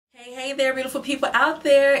Hey there, beautiful people out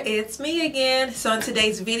there, it's me again. So in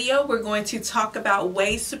today's video we're going to talk about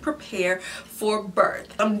ways to prepare for birth.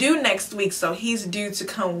 I'm due next week, so he's due to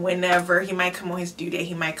come whenever. He might come on his due date,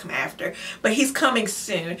 he might come after, but he's coming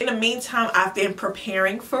soon. In the meantime, I've been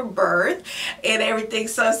preparing for birth and everything,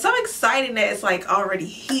 so it's so exciting that it's like already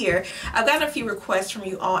here. I've gotten a few requests from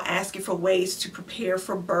you all asking for ways to prepare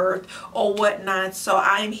for birth or whatnot, so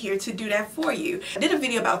I am here to do that for you. I did a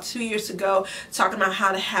video about 2 years ago talking about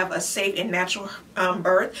how to have a safe and natural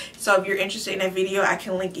birth, so if you're interested in that video I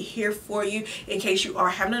can link it here for you in case you are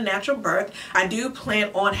having a natural birth. I do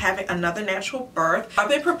plan on having another natural birth. I've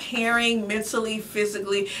been preparing mentally,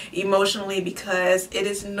 physically, emotionally, because it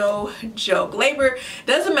is no joke. Labor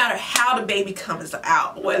doesn't matter how the baby comes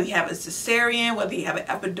out, whether you have a cesarean, whether you have an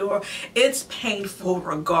epidural, it's painful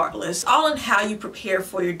regardless. All in how you prepare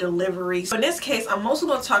for your delivery. So in this case I'm mostly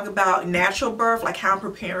going to talk about natural birth, like how I'm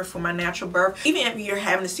preparing for my natural birth. Even if you're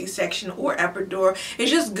having a C-section or epidural,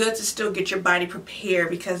 it's just good to still get your body prepared,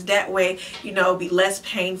 because that way, you know, be less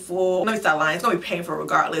painful. Let me stop lying, it's gonna be painful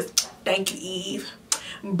regardless. Thank you, Eve.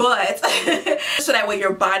 But so that way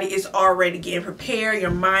your body is already getting prepared,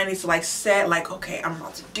 your mind is like set, like, okay, I'm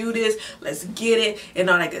about to do this, let's get it, and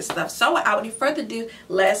all that good stuff. So without any further ado,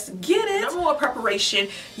 let's get it. Number one preparation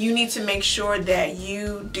you need to make sure that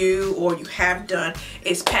you do or you have done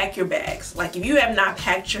is pack your bags. Like if you have not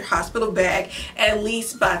packed your hospital bag at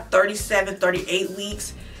least by 37, 38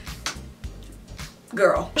 weeks,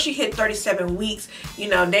 girl, once you hit 37 weeks, you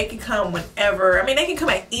know, they can come whenever. I mean, they can come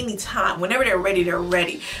at any time. Whenever they're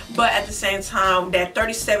ready. But at the same time, that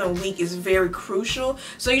 37 week is very crucial.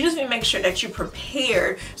 So you just need to make sure that you're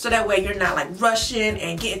prepared, so that way you're not like rushing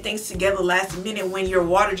and getting things together last minute when your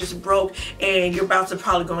water just broke and you're about to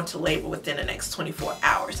probably go into labor within the next 24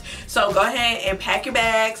 hours. So go ahead and pack your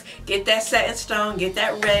bags, get that set in stone, get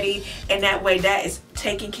that ready, and that way that is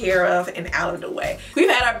taken care of and out of the way. We've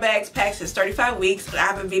had our bags packed since 35 weeks. I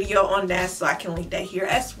have a video on that, so I can link that here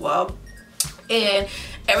as well. And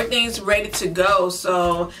everything's ready to go,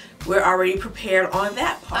 so we're already prepared on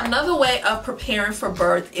that part. Another way of preparing for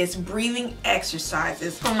birth is breathing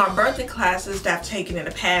exercises. From my birthing classes that I've taken in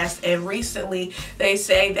the past and recently, they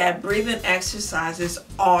say that breathing exercises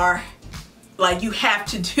are like you have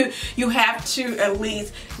to at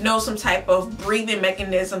least know some type of breathing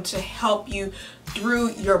mechanism to help you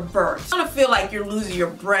through your birth. You don't feel like you're losing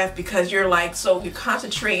your breath because you're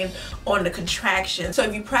concentrating on the contraction. So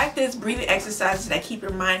if you practice breathing exercises that keep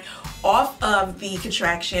your mind off of the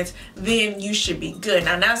contractions, then you should be good.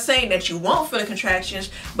 Now, I'm not saying that you won't feel the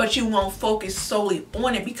contractions, but you won't focus solely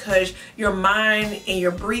on it because your mind and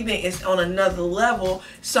your breathing is on another level.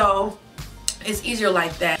 So it's easier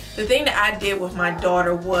like that. The thing that I did with my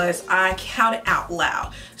daughter was I counted out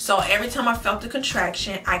loud. So every time I felt the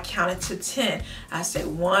contraction, I counted to 10. I said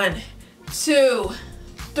 1, 2,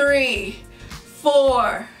 3,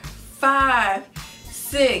 4, 5,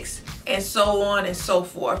 6, and so on and so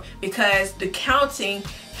forth, because the counting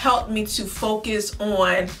helped me to focus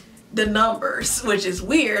on the numbers, which is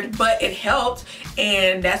weird, but it helped.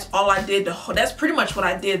 And that's all I did that's pretty much what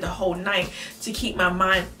I did the whole night to keep my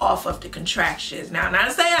mind off of the contractions. Now, not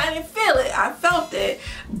to say I didn't feel it, I felt it,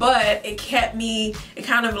 but it kept me, it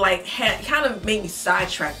kind of made me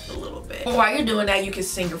sidetracked a little bit. And while you're doing that, you can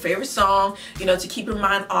sing your favorite song, you know, to keep your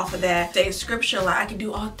mind off of that. Say a scripture like, I can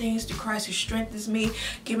do all things through Christ who strengthens me.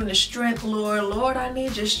 Give me the strength, Lord. Lord, I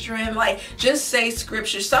need your strength. Like, just say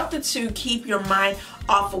scripture, something to keep your mind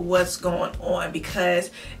off of what's going on,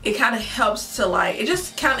 because it kind of helps to it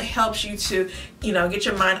just kind of helps you to, you know, get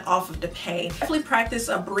your mind off of the pain. Definitely practice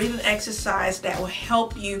a breathing exercise that will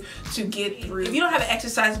help you to get through. If you don't have an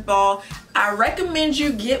exercise ball, I recommend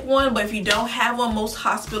you get one, but if you don't have one, most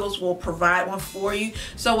hospitals will provide one for you.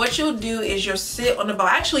 So what you'll do is you'll sit on the ball.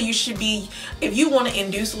 Actually, you should be, if you want to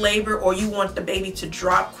induce labor or you want the baby to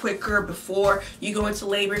drop quicker before you go into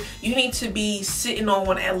labor, you need to be sitting on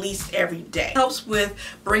one at least every day. It helps with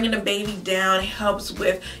bringing the baby down. It helps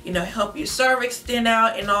with, you know, help your cervix thin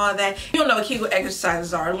out and all that. If you don't know what Kegel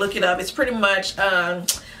exercises are, look it up. It's pretty much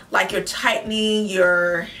like you're tightening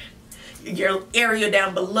your area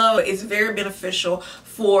down below. It's very beneficial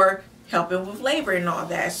for helping with labor and all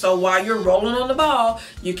that. So while you're rolling on the ball,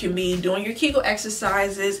 you can be doing your Kegel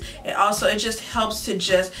exercises, and also it just helps to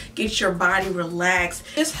just get your body relaxed.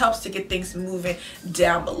 This helps to get things moving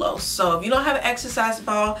down below. So if you don't have an exercise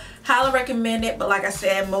ball, highly recommend it, but like I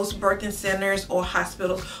said, most birthing centers or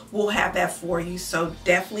hospitals will have that for you, so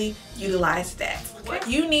definitely utilize that.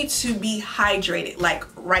 Okay. You need to be hydrated, like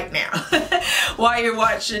right now while you're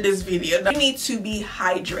watching this video. You need to be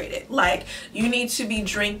hydrated. Like, you need to be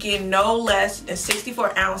drinking no less than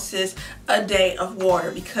 64 ounces a day of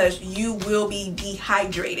water, because you will be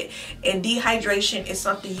dehydrated, and dehydration is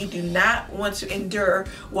something you do not want to endure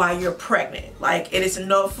while you're pregnant. Like, it is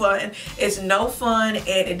no fun. It's no fun, and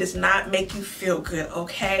it does not make you feel good,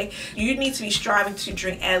 okay? You need to be striving to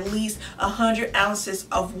drink at least 100 ounces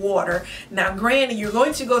of water. Now granted, you're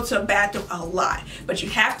going to go to the bathroom a lot, but you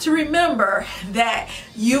have to remember that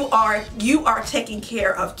you are taking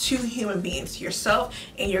care of two human beings, yourself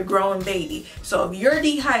and your growing baby. So if you're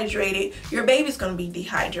dehydrated, your baby's going to be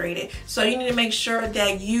dehydrated. So you need to make sure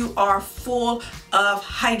that you are full of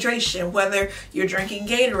hydration, whether you're drinking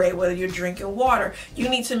Gatorade, whether you're drinking water. You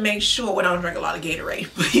need to make sure, well, I don't drink a lot of Gatorade,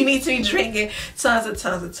 but you need to be drinking tons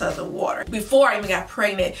of water. Before I even got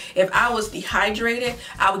pregnant, if I was dehydrated,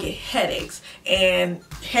 I would get headaches, and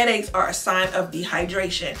headaches are a sign of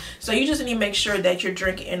dehydration. So you just need to make sure that you're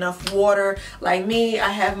drinking enough water. Like me, I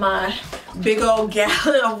have my big old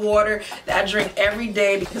gallon of water that I drink every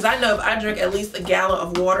day, because I know if I drink at least a gallon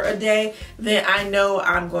of water a day, then I know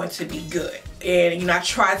I'm going to be good. And I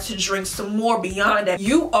try to drink some more beyond that.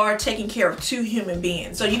 You are taking care of two human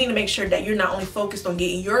beings, so you need to make sure that you're not only focused on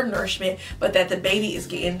getting your nourishment, but that the baby is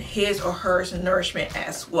getting his or hers nourishment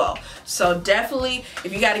as well. So definitely,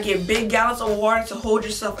 if you got to get big gallons of water to hold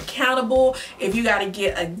yourself accountable, if you got to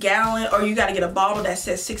get a gallon, or you got to get a bottle that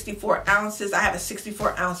says 64 ounces, I have a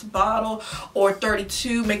 64-ounce bottle, or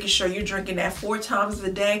 32, making sure you're drinking that 4 times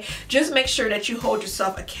a day. Just make sure that you hold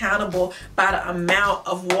yourself accountable by the amount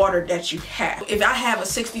of water that you have. If I have a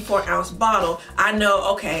 64-ounce bottle, I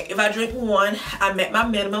know, okay, if I drink 1, I met my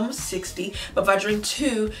minimum of 60, but if I drink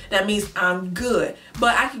 2, that means I'm good.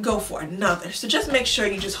 But I could go for another. So just make sure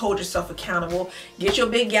you just hold yourself accountable. Get your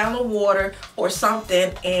big gallon of water or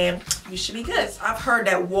something, and you should be good. I've heard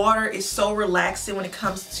that water is so relaxing when it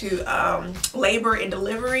comes to labor and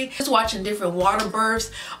delivery. Just watching different water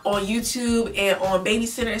births on YouTube and on Baby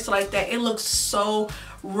Center and stuff like that, it looks so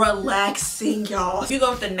relaxing, y'all. If you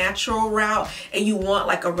go with the natural route and you want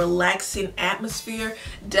like a relaxing atmosphere,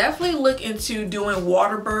 definitely look into doing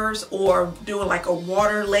water births or doing like a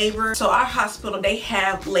water labor. So our hospital, they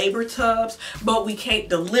have labor tubs, but we can't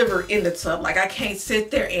deliver in the tub. Like, I can't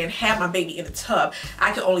sit there and have my baby in the tub.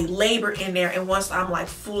 I can only labor in there, and once I'm like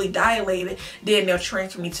fully dilated, then they'll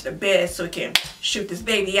transfer me to the bed so it can shoot this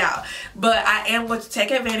baby out. But I am going to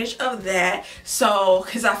take advantage of that, so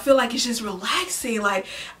because I feel like it's just relaxing. Like,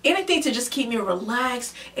 anything to just keep me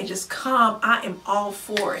relaxed and just calm, I am all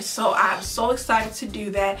for it. So I'm so excited to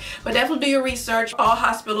do that. But definitely do your research. All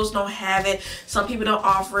hospitals don't have it. Some people don't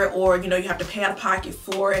offer it, or you have to pay out of pocket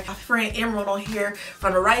for it. My friend Emerald on here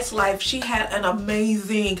from The Rice Life, she had an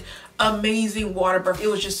amazing water birth. It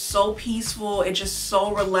was just so peaceful and just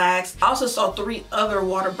so relaxed. I also saw 3 other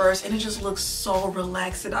water births, and it just looked so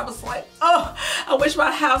relaxing. I was like, oh, I wish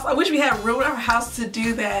we had room in our house to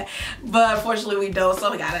do that, but unfortunately we don't,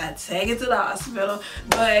 so we gotta take it to the hospital.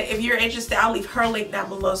 But if you're interested, I'll leave her link down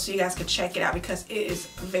below so you guys can check it out, because it is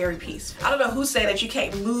very peaceful. I don't know who said that you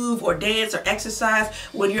can't move or dance or exercise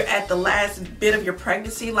when you're at the last bit of your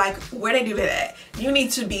pregnancy. Like, where they do that at? You need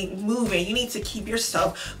to be moving. You need to keep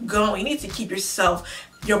yourself going. You need to keep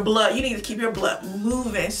your blood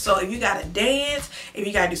moving. So if you gotta dance, if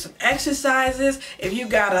you gotta do some exercises, if you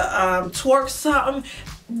gotta twerk something,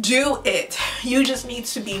 do it. You just need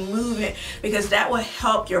to be moving, because that will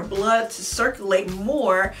help your blood to circulate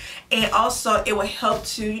more, and also it will help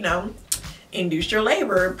to induce your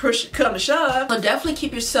labor, come to shove. So definitely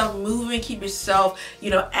keep yourself moving, keep yourself,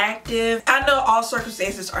 active. I know all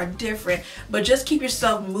circumstances are different, but just keep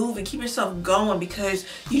yourself moving, keep yourself going, because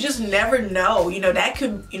you just never know. That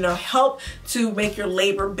could, help to make your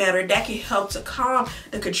labor better. That can help to calm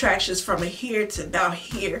the contractions from here to down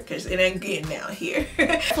here, because it ain't getting down here.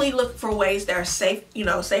 Definitely look for ways that are safe,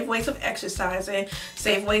 safe ways of exercising,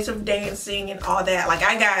 safe ways of dancing and all that. Like,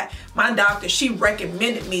 I got my doctor, she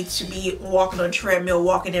recommended me to be walking on a treadmill,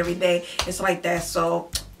 walking every day. It's like that. So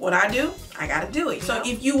what I do, I gotta do it. So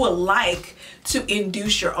if you would like to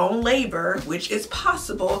induce your own labor, which is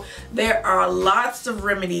possible, there are lots of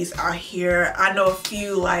remedies out here. I know a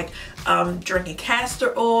few, like drinking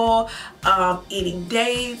castor oil, eating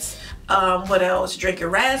dates, what else? Drinking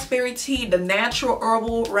raspberry tea, the natural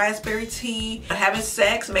herbal raspberry tea. Having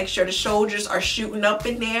sex, make sure the shoulders are shooting up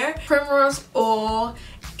in there. Primrose oil,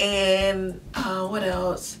 and what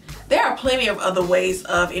else? There are plenty of other ways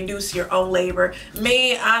of inducing your own labor.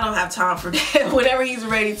 Me, I don't have time for that. Whenever he's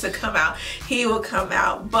ready to come out, he will come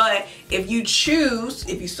out. But if you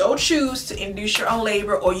so choose to induce your own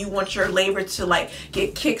labor, or you want your labor to like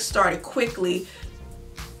get kick-started quickly,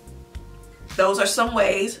 those are some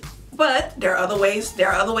ways. but there are other ways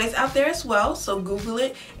out there as well, so Google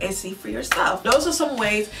it and see for yourself. Those are some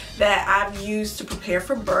ways that I've used to prepare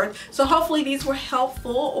for birth. So hopefully these were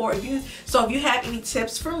helpful, or if you have any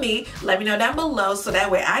tips for me, let me know down below so that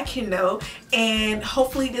way I can know, and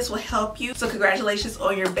hopefully this will help you. So congratulations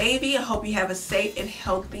on your baby. I hope you have a safe and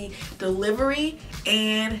healthy delivery,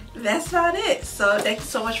 and that's about it. So thank you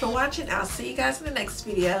so much for watching. I'll see you guys in the next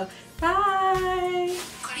video. Bye.